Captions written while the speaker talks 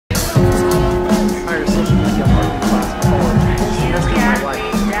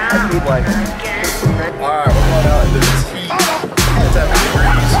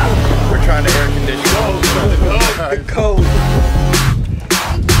fucking cold. Let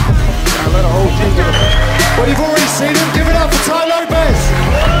a whole team do it. Well, you've already seen him. Give it up for Tai Lopez.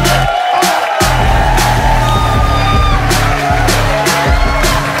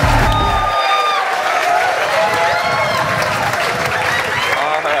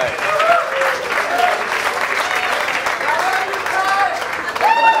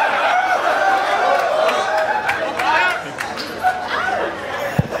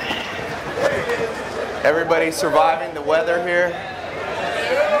 Everybody surviving the weather here?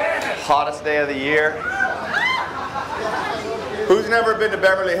 Hottest day of the year. Who's never been to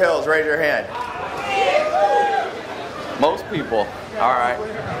Beverly Hills? Raise your hand. Most people. All right.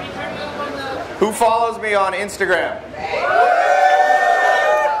 Who follows me on Instagram?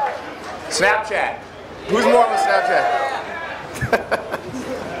 Snapchat. Who's more on Snapchat?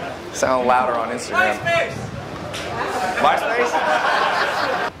 Sound louder on Instagram.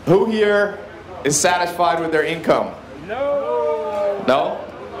 MySpace? Who here is satisfied with their income? No. No?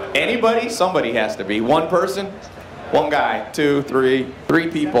 Anybody? Somebody has to be. One person? One guy, two, three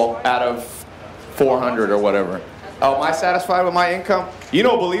people out of 400 or whatever. Oh, am I satisfied with my income? You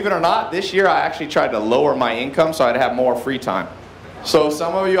know, believe it or not, this year I actually tried to lower my income so I'd have more free time. So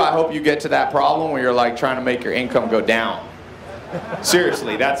some of you, I hope you get to that problem where you're like trying to make your income go down.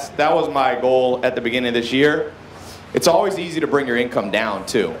 Seriously, that was my goal at the beginning of this year. It's always easy to bring your income down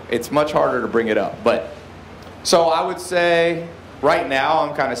too. It's much harder to bring it up. But so I would say right now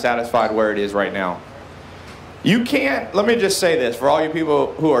I'm kind of satisfied where it is right now. You can't, let me just say this, for all you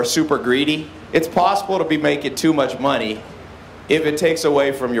people who are super greedy, it's possible to be making too much money if it takes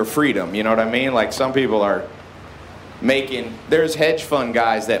away from your freedom, you know what I mean? Like some people are making, there's hedge fund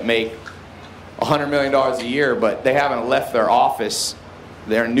guys that make $100 million a year, but they haven't left their office.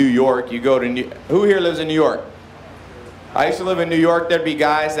 They're in New York. You go to who here lives in New York? I used to live in New York. There'd be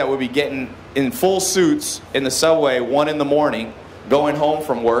guys that would be getting in full suits in the subway 1 in the morning, going home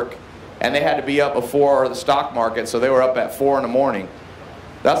from work, and they had to be up before the stock market, so they were up at 4 in the morning.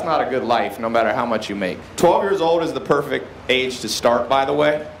 That's not a good life, no matter how much you make. 12 years old is the perfect age to start, by the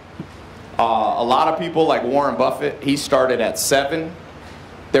way. A lot of people, like Warren Buffett, he started at 7.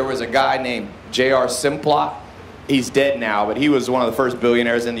 There was a guy named J.R. Simplot. He's dead now, but he was one of the first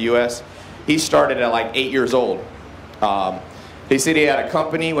billionaires in the U.S. He started at like 8 years old. He said he had a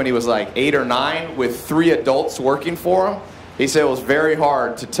company when he was like 8 or 9 with 3 adults working for him. He said it was very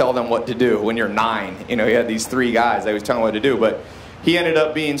hard to tell them what to do when you're 9. You know, he had these 3 guys that he was telling him what to do, but he ended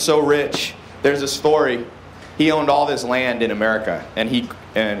up being so rich. There's a story. He owned all this land in America, and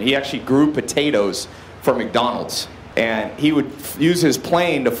he actually grew potatoes for McDonald's. And he would use his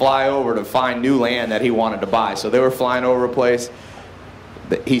plane to fly over to find new land that he wanted to buy. So they were flying over a place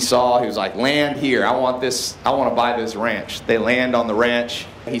that he saw. He was like, land here. I want this. I want to buy this ranch. They land on the ranch.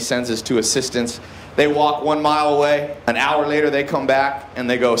 He sends his 2 assistants. They walk 1 mile away. An hour later, they come back, and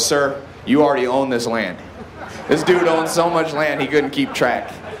they go, sir, you already own this land. This dude owns so much land, he couldn't keep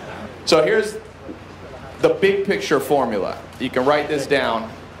track. So here's the big picture formula. You can write this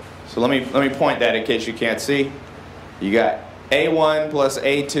down. So let me point that in case you can't see. You got A1 plus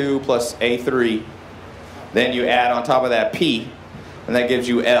A2 plus A3. Then you add on top of that P, and that gives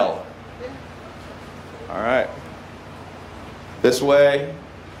you L. All right. This way,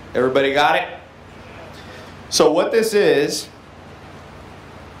 everybody got it? So what this is,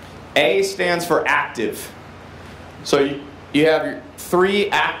 A stands for active. So you have your 3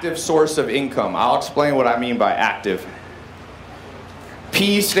 active source of income. I'll explain what I mean by active.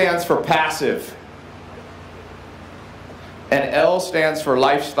 P stands for passive. And L stands for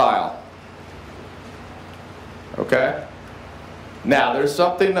lifestyle. Okay? Now, there's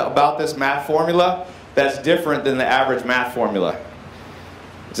something about this math formula that's different than the average math formula.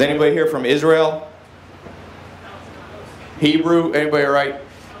 Is anybody here from Israel? Hebrew? Anybody right?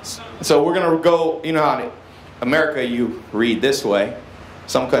 So we're going to go, you know how in America you read this way.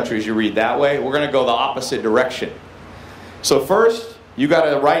 Some countries you read that way. We're going to go the opposite direction. So first, you got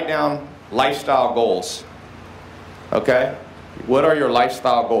to write down lifestyle goals. Okay? What are your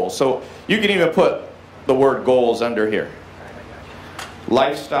lifestyle goals? So you can even put the word goals under here.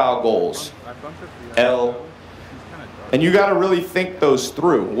 Lifestyle goals. L. And you got to really think those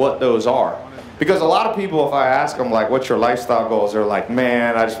through, what those are. Because a lot of people, if I ask them, like, what's your lifestyle goals? They're like,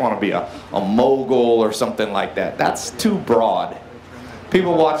 man, I just want to be a mogul or something like that. That's too broad.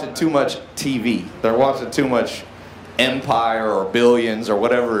 People watching too much TV. They're watching too much Empire or Billions or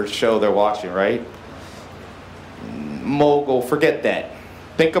whatever show they're watching, right? Mogul, forget that.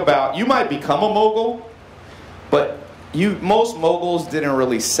 Think about, you might become a mogul, but most moguls didn't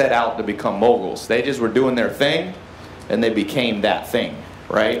really set out to become moguls. They just were doing their thing, and they became that thing,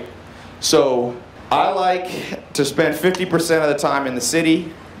 right? So I like to spend 50% of the time in the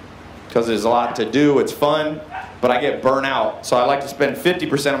city because there's a lot to do, it's fun, but I get burnt out. So I like to spend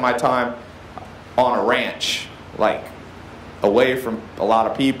 50% of my time on a ranch, like away from a lot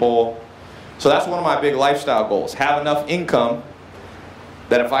of people. So that's one of my big lifestyle goals. Have enough income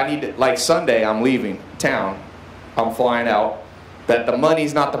that if I need to, like Sunday, I'm leaving town, I'm flying out, that the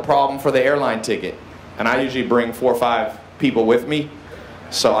money's not the problem for the airline ticket. And I usually bring 4 or 5 people with me.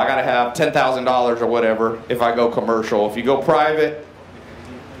 So I gotta have $10,000 or whatever if I go commercial. If you go private,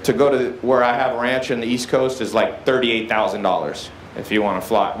 to go to where I have a ranch in the East Coast is like $38,000 if you want to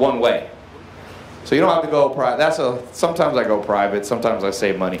fly one way. So you don't have to go private. Sometimes I go private, sometimes I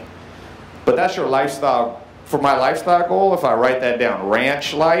save money. But that's your lifestyle. For my lifestyle goal, if I write that down,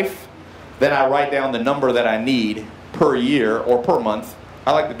 ranch life, then I write down the number that I need per year or per month.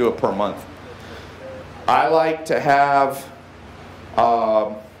 I like to do it per month. I like to have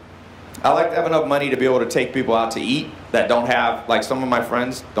enough money to be able to take people out to eat that don't have, like some of my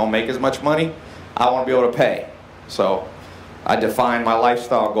friends don't make as much money. I want to be able to pay. So I define my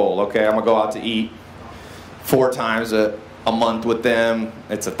lifestyle goal. Okay, I'm gonna go out to eat 4 times a month with them.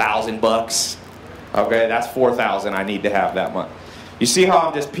 It's $1,000. Okay, that's 4,000 I need to have that month. You see how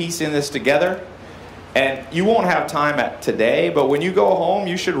I'm just piecing this together? And you won't have time today, but when you go home,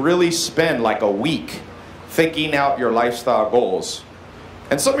 you should really spend like a week thinking out your lifestyle goals.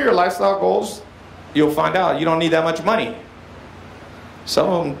 And some of your lifestyle goals, you'll find out you don't need that much money. Some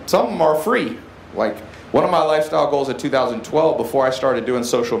of them are free. Like one of my lifestyle goals in 2012, before I started doing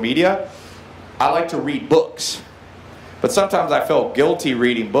social media, I like to read books. But sometimes I felt guilty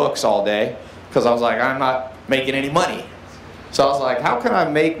reading books all day because I was like, I'm not making any money. So I was like, how can I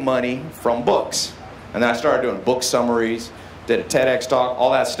make money from books? And then I started doing book summaries, did a TEDx talk,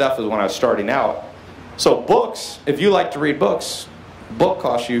 all that stuff is when I was starting out. So books, if you like to read books, book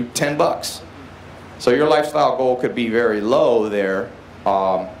costs you $10. So your lifestyle goal could be very low there,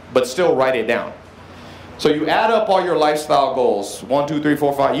 but still write it down. So you add up all your lifestyle goals, 1, 2, 3,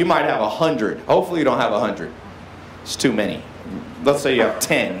 4, 5, you might have 100. Hopefully you don't have 100. It's too many. Let's say you have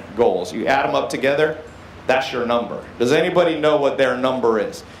 10 goals. You add them up together, that's your number. Does anybody know what their number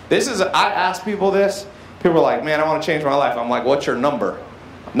is? I ask people this. People are like, man, I want to change my life. I'm like, what's your number?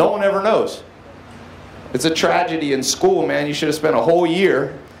 No one ever knows. It's a tragedy in school, man. You should have spent a whole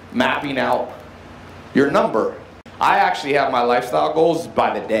year mapping out your number. I actually have my lifestyle goals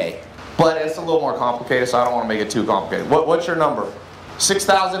by the day. But it's a little more complicated, so I don't want to make it too complicated. What's your number?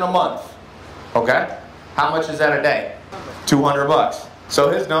 6,000 a month. Okay? How much is that a day? 200 bucks. So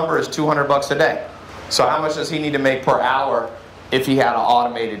his number is 200 bucks a day. So how much does he need to make per hour if he had an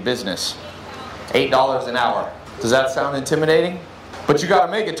automated business? $8 an hour. Does that sound intimidating? But you got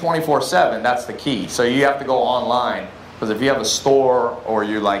to make it 24/7. That's the key. So you have to go online, because if you have a store or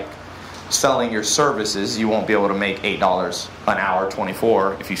you're like selling your services, you won't be able to make $8 an hour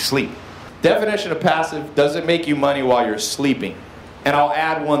 24 if you sleep. Definition of passive: doesn't make you money while you're sleeping. And I'll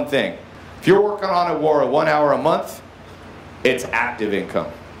add one thing. If you're working on it for 1 hour a month, it's active income.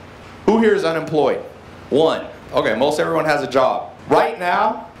 Who here is unemployed? 1. Okay, most everyone has a job. Right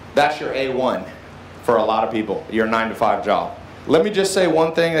now, that's your A1 for a lot of people, your 9-to-5 job. Let me just say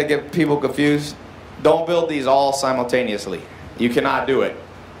one thing that gets people confused. Don't build these all simultaneously. You cannot do it.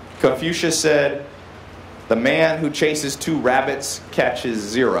 Confucius said, the man who chases 2 rabbits catches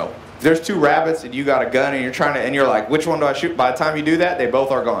 0. If there's 2 rabbits and you got a gun and you're like, which one do I shoot? By the time you do that, they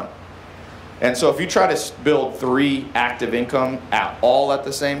both are gone. And so if you try to build 3 active income all at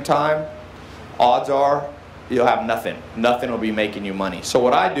the same time, odds are you'll have nothing. Nothing will be making you money. So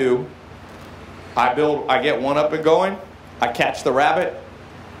what I do, I get one up and going, I catch the rabbit,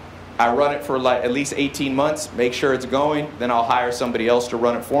 I run it for like at least 18 months, make sure it's going, then I'll hire somebody else to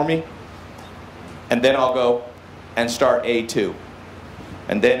run it for me, and then I'll go and start A2,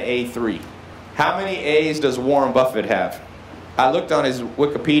 and then A3. How many A's does Warren Buffett have? I looked on his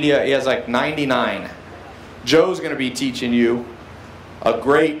Wikipedia, he has like 99. Joe's going to be teaching you a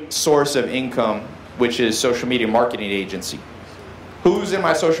great source of income, which is social media marketing agency. Who's in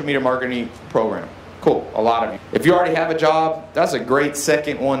my social media marketing program? Cool, a lot of you. If you already have a job, that's a great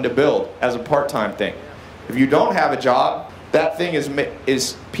second one to build as a part-time thing. If you don't have a job, that thing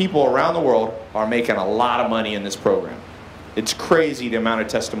is people around the world are making a lot of money in this program. It's crazy the amount of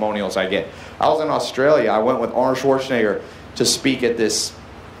testimonials I get. I was in Australia. I went with Arnold Schwarzenegger to speak at this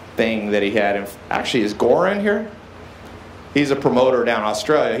thing that he had. And actually, is Gore in here? He's a promoter down in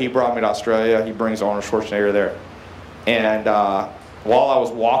Australia. He brought me to Australia. He brings Arnold Schwarzenegger there. And while I was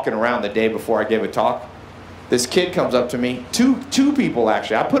walking around the day before I gave a talk, this kid comes up to me. Two people,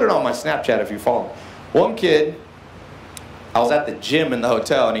 actually. I put it on my Snapchat if you follow me. One kid, I was at the gym in the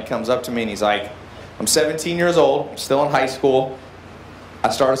hotel, and he comes up to me and he's like, I'm 17 years old, I'm still in high school.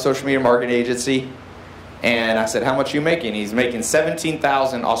 I started a social media marketing agency, and I said, how much are you making? He's making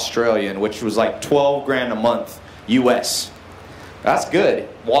 17,000 Australian, which was like 12 grand a month US. That's good,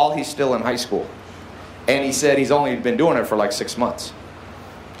 while he's still in high school. And he said he's only been doing it for like 6 months.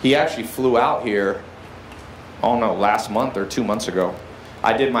 He actually flew out here, I don't know, last month or 2 months ago.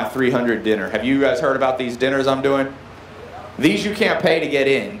 I did my 300 dinner. Have you guys heard about these dinners I'm doing? These you can't pay to get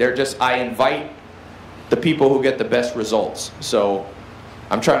in. They're just, I invite the people who get the best results. So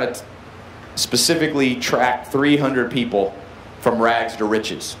I'm trying to specifically track 300 people from rags to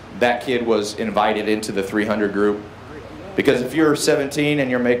riches. That kid was invited into the 300 group. Because if you're 17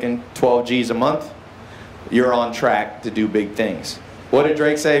 and you're making 12 G's a month, you're on track to do big things. What did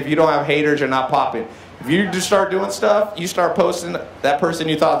Drake say? If you don't have haters, you're not popping. If you just start doing stuff, you start posting, that person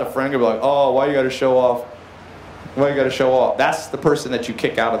you thought was a friend, you'll be like, oh, why you gotta show off? Why you gotta show off? That's the person that you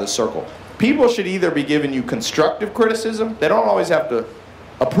kick out of the circle. People should either be giving you constructive criticism. They don't always have to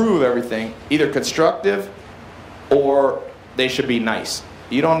approve everything. Either constructive or they should be nice.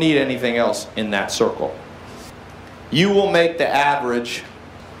 You don't need anything else in that circle. You will make the average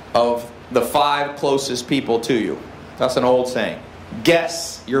of the 5 closest people to you. That's an old saying.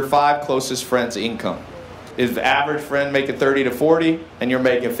 Guess your 5 closest friends' income. Is the average friend making 30 to 40 and you're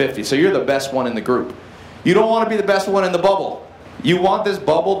making 50? So you're the best one in the group. You don't want to be the best one in the bubble. You want this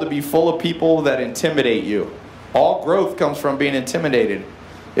bubble to be full of people that intimidate you. All growth comes from being intimidated.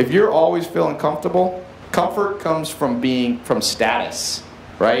 If you're always feeling comfortable, comfort comes from status,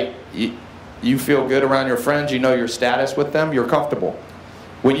 right? You feel good around your friends, you know your status with them, you're comfortable.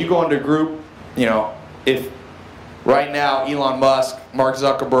 When you go into a group, you know, if right now Elon Musk, Mark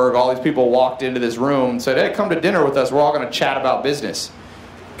Zuckerberg, all these people walked into this room and said, hey, come to dinner with us, we're all going to chat about business.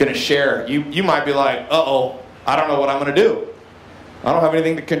 Going to share. You might be like, uh-oh, I don't know what I'm going to do. I don't have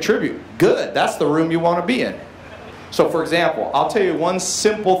anything to contribute. Good, that's the room you want to be in. So for example, I'll tell you one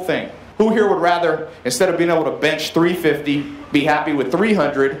simple thing. Who here would rather, instead of being able to bench 350, be happy with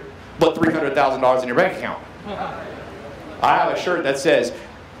 300, but $300,000 in your bank account? I have a shirt that says,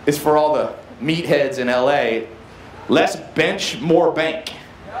 it's for all the meatheads in LA, less bench, more bank.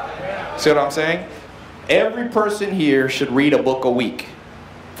 See what I'm saying? Every person here should read a book a week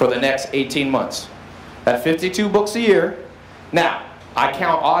for the next 18 months. That's 52 books a year. Now, I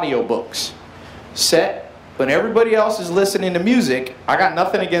count audio books. When everybody else is listening to music, I got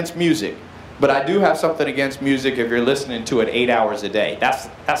nothing against music, but I do have something against music if you're listening to it 8 hours a day.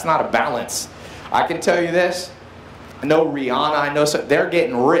 That's not a balance. I can tell you this, I know Rihanna, I know they're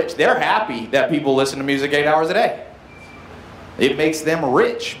getting rich. They're happy that people listen to music 8 hours a day. It makes them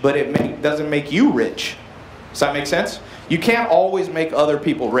rich, but it doesn't make you rich. Does that make sense? You can't always make other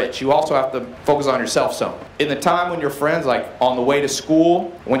people rich. You also have to focus on yourself some. In the time when your friends, like on the way to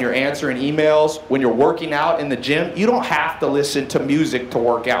school, when you're answering emails, when you're working out in the gym, you don't have to listen to music to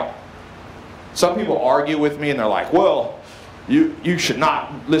work out. Some people argue with me and they're like, well, you should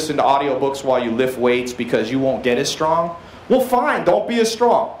not listen to audiobooks while you lift weights because you won't get as strong. Well, fine, don't be as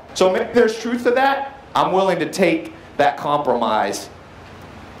strong. So maybe there's truth to that. I'm willing to take that compromise.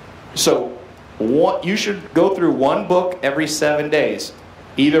 So you should go through one book every 7 days.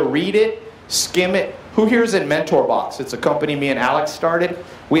 Either read it, skim it. Who here is in Mentor Box? It's a company me and Alex started.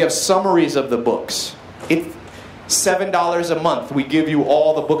 We have summaries of the books. It's $7 a month. We give you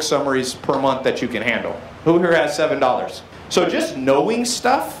all the book summaries per month that you can handle. Who here has $7? So just knowing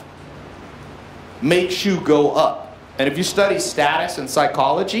stuff makes you go up. And if you study status and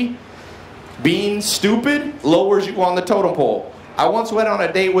psychology, being stupid lowers you on the totem pole. I once went on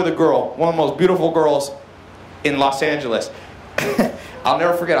a date with a girl, one of the most beautiful girls in Los Angeles. I'll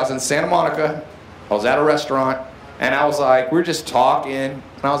never forget, I was in Santa Monica, I was at a restaurant, and I was like, we were just talking, and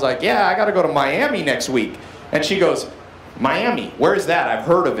I was like, yeah, I gotta go to Miami next week. And she goes, Miami, where is that? I've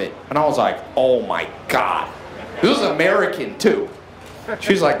heard of it. And I was like, oh my God. This was American too.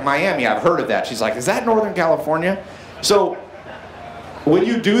 She's like, Miami, I've heard of that. She's like, is that Northern California? So when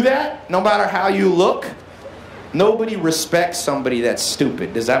you do that, no matter how you look, nobody respects somebody that's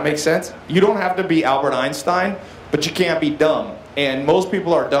stupid. Does that make sense? You don't have to be Albert Einstein, but you can't be dumb. And most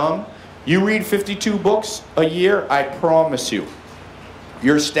people are dumb. You read 52 books a year, I promise you,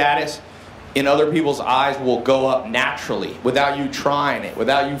 your status in other people's eyes will go up naturally without you trying it,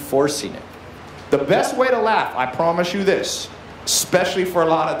 without you forcing it. The best way to laugh, I promise you this, especially for a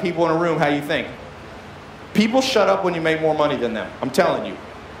lot of people in a room, how you think. People shut up when you make more money than them. I'm telling you.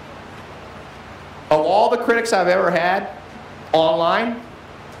 Of all the critics I've ever had online,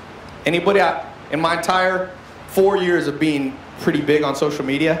 anybody in my entire 4 years of being pretty big on social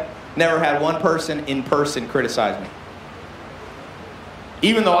media, never had one person in person criticize me.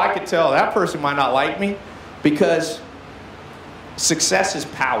 Even though I could tell that person might not like me, because success is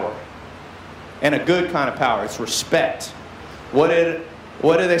power. And a good kind of power. It's respect. What did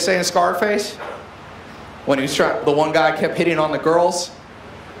they say in Scarface? When he was the one guy kept hitting on the girls.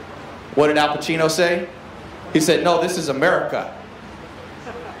 What did Al Pacino say? He said, no, this is America.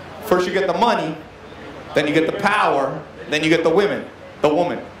 First you get the money, then you get the power, then you get the woman.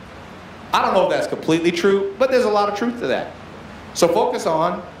 I don't know if that's completely true, but there's a lot of truth to that. So focus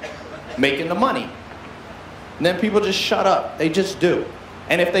on making the money. And then people just shut up. They just do.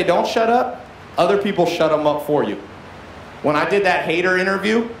 And if they don't shut up, other people shut them up for you. When I did that hater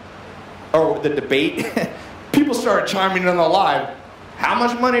interview, or the debate, people started chiming in on the live. How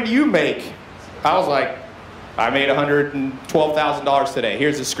much money do you make? I was like, I made $112,000 today.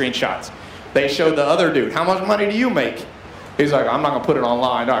 Here's the screenshots. They showed the other dude. How much money do you make? He's like, I'm not going to put it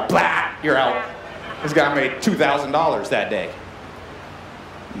online. All right, blah, you're out. This guy made $2,000 that day.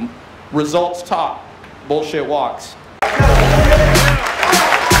 Results talk. Bullshit walks.